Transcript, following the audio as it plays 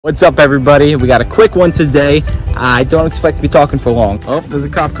What's up, everybody? We got a quick one today. I don't expect to be talking for long. Oh, there's a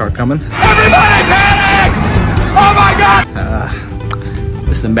cop car coming. Everybody panic! Oh my God!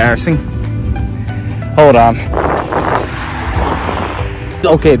 This is embarrassing. Hold on.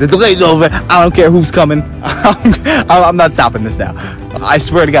 Okay, the delay's over. I don't care who's coming. I'm not stopping this now. I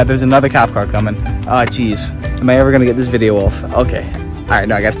swear to God, there's another cop car coming. Oh, jeez. Am I ever gonna get this video off? Okay. All right,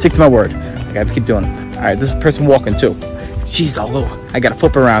 no, I gotta stick to my word. I gotta keep doing it. All right, this is a person walking too. Jeez, I gotta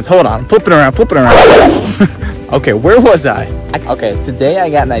flip around. Hold on, flipping around. Okay, where was I? Okay, today I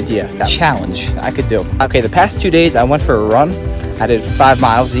got an idea. A challenge I could do. Okay, the past 2 days I went for a run. I did 5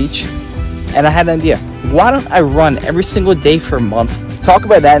 miles each, and I had an idea. Why don't I run every single day for a month? Talk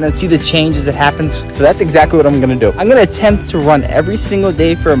about that and then see the changes that happens. So that's exactly what I'm gonna do. I'm gonna attempt to run every single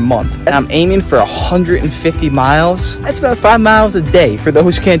day for a month, and I'm aiming for 150 miles. That's about 5 miles a day for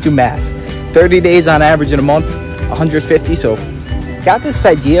those who can't do math. 30 days on average in a month. 150. So got this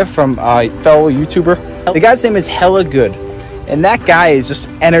idea from a fellow YouTuber. The guy's name is Hella Good, and that guy is just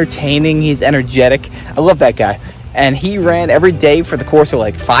entertaining. He's energetic. I love that guy, and he ran every day for the course of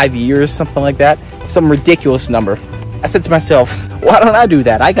like 5 years, something like that, some ridiculous number. I said to myself, why don't I do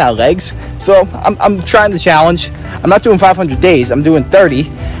that? I got legs. So I'm trying the challenge. I'm not doing 500 days, I'm doing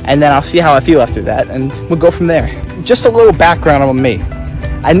 30, and then I'll see how I feel after that, and we'll go from there. Just a little background on me.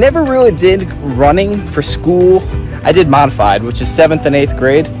 I never really did running for school. I did modified, which is 7th and 8th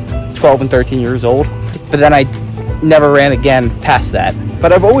grade, 12 and 13 years old. But then I never ran again past that.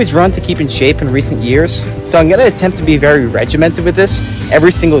 But I've always run to keep in shape in recent years. So I'm gonna attempt to be very regimented with this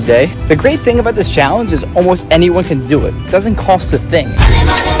every single day. The great thing about this challenge is almost anyone can do it. It doesn't cost a thing.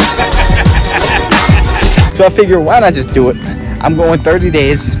 So I figure, why not just do it? I'm going 30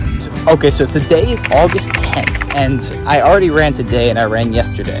 days. Okay, so today is August 10th, and I already ran today and I ran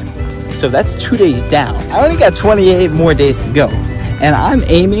yesterday. So that's 2 days down. I only got 28 more days to go, and I'm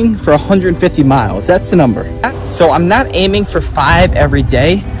aiming for 150 miles. That's the number. So I'm not aiming for 5 every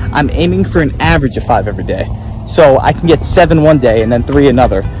day. I'm aiming for an average of 5 every day. So I can get 7 one day and then 3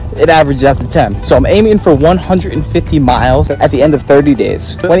 another. It averages out to 10. So I'm aiming for 150 miles at the end of 30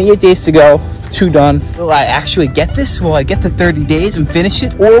 days. 28 days to go. 2 done. Will I actually get this? Will I get the 30 days and finish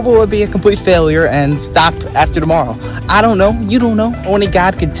it? Or will it be a complete failure and stop after tomorrow? I don't know. You don't know. Only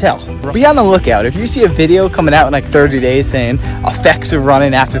God can tell. Be on the lookout. If you see a video coming out in like 30 days saying effects of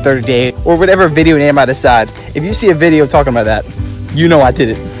running after 30 days, or whatever video name I decide, if you see a video talking about that, you know I did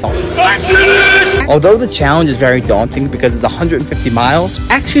it. I did it! Although the challenge is very daunting because it's 150 miles,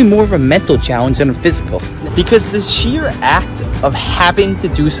 actually more of a mental challenge than a physical. Because the sheer act of having to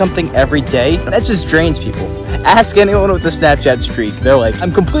do something every day, that just drains people. Ask anyone with a Snapchat streak. They're like,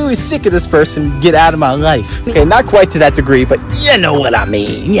 I'm completely sick of this person. Get out of my life. Okay, not quite to that degree, but you know what I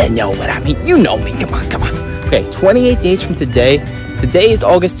mean. You know what I mean. You know me. Come on, come on. Okay, 28 days from today. Today is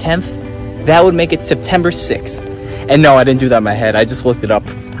August 10th. That would make it September 6th. And no, I didn't do that in my head. I just looked it up.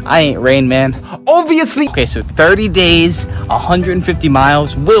 I ain't Rain Man, obviously. Okay, so 30 days, 150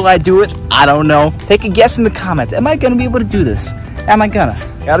 miles. Will I do it? I don't know. Take a guess in the comments. Am I gonna be able to do this? Am I gonna?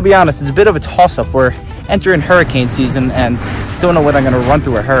 Gotta be honest, it's a bit of a toss-up. We're entering hurricane season and don't know whether I'm gonna run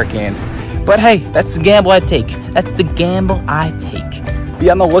through a hurricane. But hey, that's the gamble I take. That's the gamble I take. Be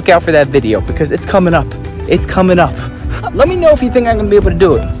on the lookout for that video because it's coming up. It's coming up. Let me know if you think I'm gonna be able to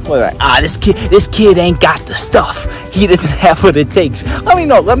do it. What, this kid ain't got the stuff. He doesn't have what it takes. Let me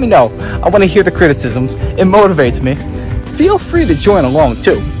know. I want to hear the criticisms. It motivates me. Feel free to join along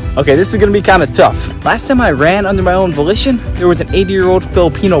too. Okay, this is gonna be kind of tough. Last time I ran under my own volition, there was an 80-year-old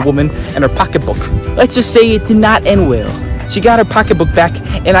Filipino woman and her pocketbook. Let's just say it did not end well. She got her pocketbook back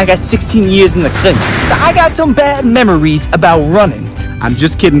and I got 16 years in the clinch. So I got some bad memories about running. I'm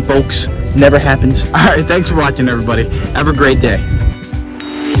just kidding, folks. Never happens. All right, thanks for watching, everybody. Have a great day.